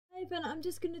everyone, I'm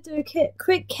just going to do a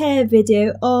quick care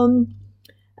video on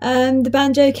the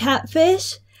Banjo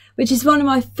Catfish, which is one of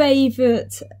my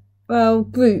favourite,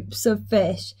 groups of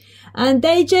fish. And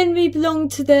they generally belong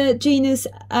to the genus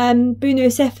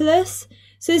Bunocephalus.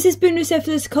 So this is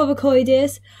Bunocephalus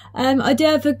coracoideus. I do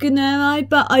have a gunnerei,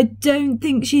 but I don't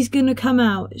think she's going to come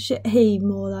out. He,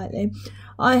 more likely.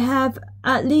 I have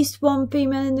at least one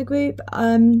female in the group,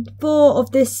 4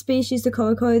 of this species, the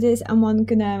coracoideus, and 1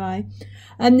 gunnerei.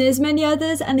 There's many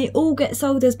others, and they all get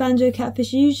sold as Banjo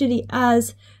Catfish, usually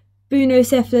as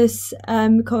Bunocephalus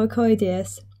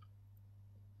coracoideus.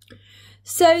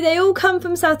 So they all come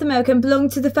from South America and belong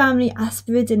to the family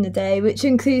Aspiridinidae, which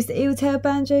includes the eel-tailed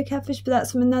Banjo Catfish, but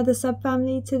that's from another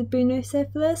subfamily to the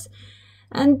Bunocephalus.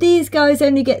 And these guys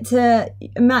only get to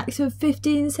a maximum of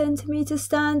 15 centimetre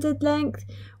standard length,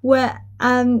 where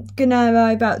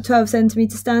gunnerei about 12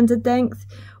 centimetre standard length,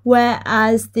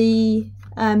 whereas the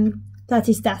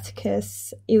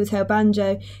Platystaticus eel-tailed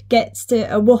banjo gets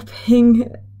to a whopping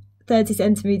 30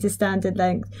 centimetre standard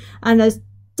length, and there's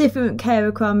different care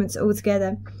requirements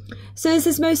altogether. So this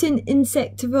is mostly an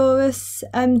insectivorous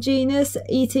genus,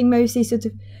 eating mostly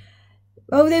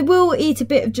they will eat a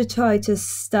bit of detritus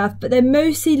stuff, but they're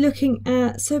mostly looking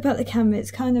at, so about the camera, it's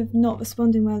kind of not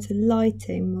responding well to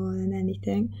lighting more than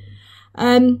anything.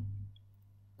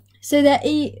 So they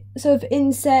eat sort of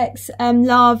insects,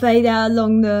 larvae there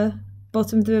along the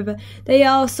bottom of the river. They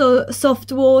are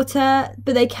soft water,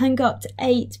 but they can go up to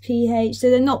 8 pH, so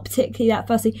they're not particularly that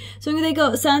fussy. So they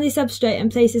got sandy substrate and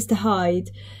places to hide,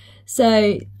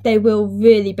 so they will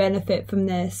really benefit from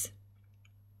this.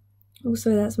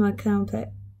 Also, that's my clownpet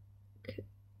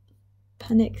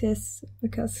panicus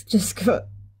because just got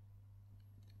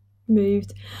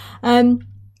moved.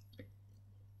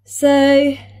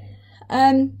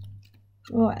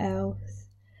 What else?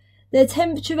 Their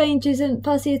temperature range isn't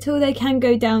fussy at all. They can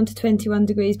go down to 21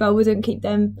 degrees, but I wouldn't keep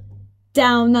them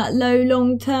down that low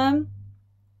long term.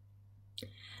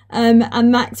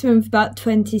 And maximum of about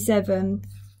 27.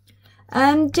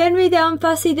 Generally they're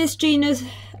unfussy. This genus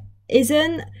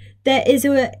isn't. There is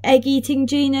an egg-eating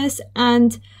genus,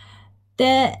 and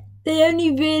they only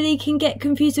really can get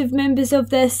confused with members of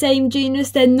their same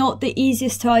genus. They're not the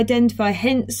easiest to identify,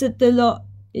 hence the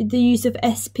use of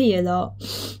SP a lot,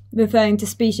 referring to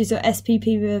species, or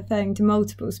SPP referring to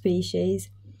multiple species.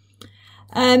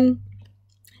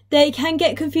 They can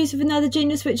get confused with another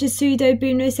genus, which is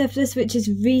Pseudobunocephalus, which is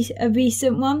a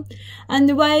recent one. And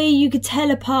the way you could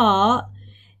tell apart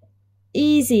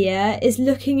easier is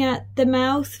looking at the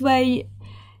mouth, where in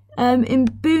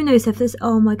Bunocephalus,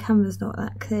 oh, my camera's not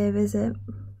that clear, is it?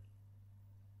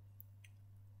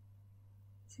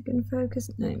 Is it going to focus?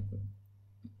 No.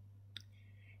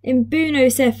 In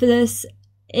Bunocephalus,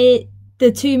 the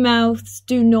 2 mouths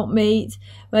do not meet,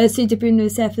 whereas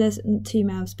Pseudobunocephalus, 2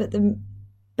 mouths, but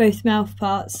both mouth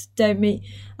parts don't meet,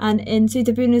 and in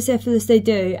Pseudobunocephalus they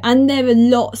do, and they're a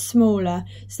lot smaller,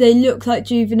 so they look like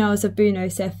juveniles of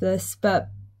Bunocephalus,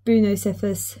 but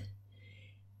Bunocephalus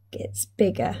gets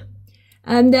bigger.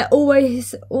 They're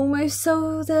always almost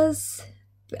sold as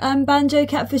Banjo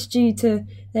Catfish due to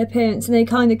their appearance, and they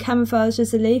kind of camouflage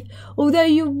as a leaf, although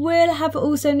you will have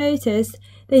also noticed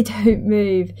they don't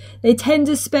move. They tend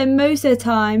to spend most of their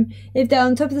time, if they're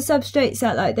on top of the substrate,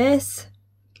 sat like this,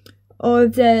 or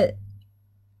if they're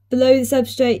below the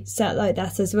substrate, sat like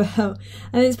that as well.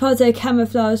 And it's part of their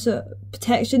camouflage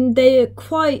protection. They are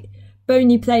quite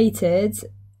bony plated.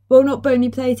 Well, not bony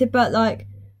plated, but like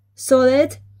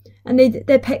solid. And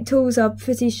their pectorals are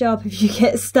pretty sharp if you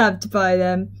get stabbed by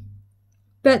them.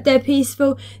 But they're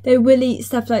peaceful. They will eat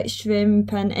stuff like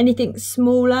shrimp and anything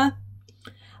smaller.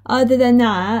 Other than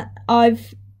that,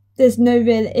 there's no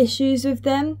real issues with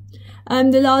them.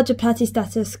 The larger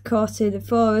Platystatus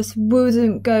cotylophorus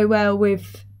wouldn't go well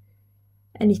with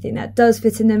anything that does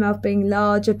fit in their mouth being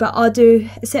larger, but I'll do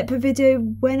a separate video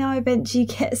when I eventually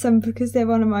get some, because they're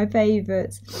one of my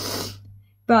favourites.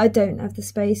 But I don't have the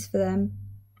space for them,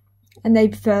 and they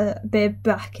prefer a bit of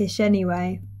brackish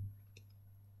anyway.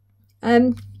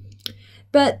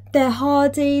 But they're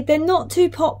hardy. They're not too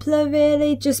popular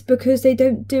really, just because they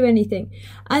don't do anything,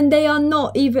 and they're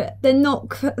not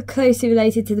closely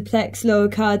related to the Plex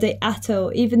loricardiae at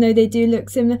all, even though they do look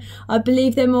similar. I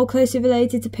believe they're more closely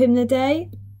related to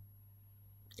Pymnidae.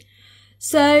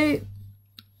 So,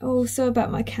 also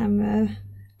about my camera,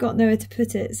 got nowhere to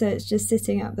put it, so it's just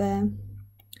sitting up there.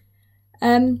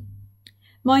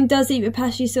 Mine does eat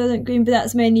Rapaceae soylent green, but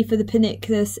that's mainly for the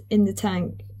panicculus in the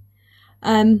tank.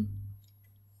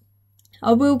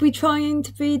 I will be trying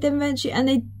to breed them eventually, and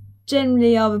they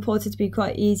generally are reported to be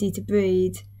quite easy to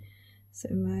breed. So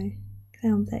my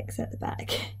clownplex at the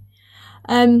back.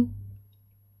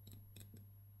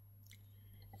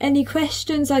 any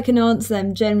questions, I can answer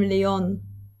them generally on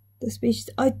the species.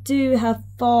 I do have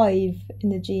 5 in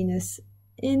the genus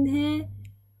in here,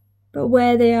 but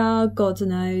where they are, God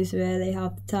knows, really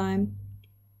half the time.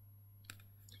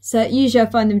 So usually I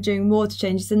find them during water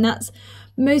changes, and that's,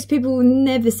 most people will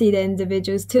never see the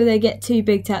individuals till they get too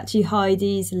big to actually hide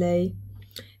easily.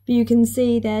 But you can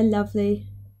see they're lovely,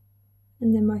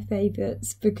 and they're my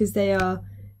favourites because they are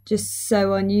just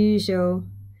so unusual,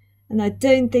 and I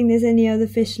don't think there's any other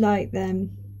fish like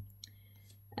them.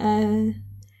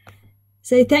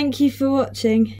 So thank you for watching.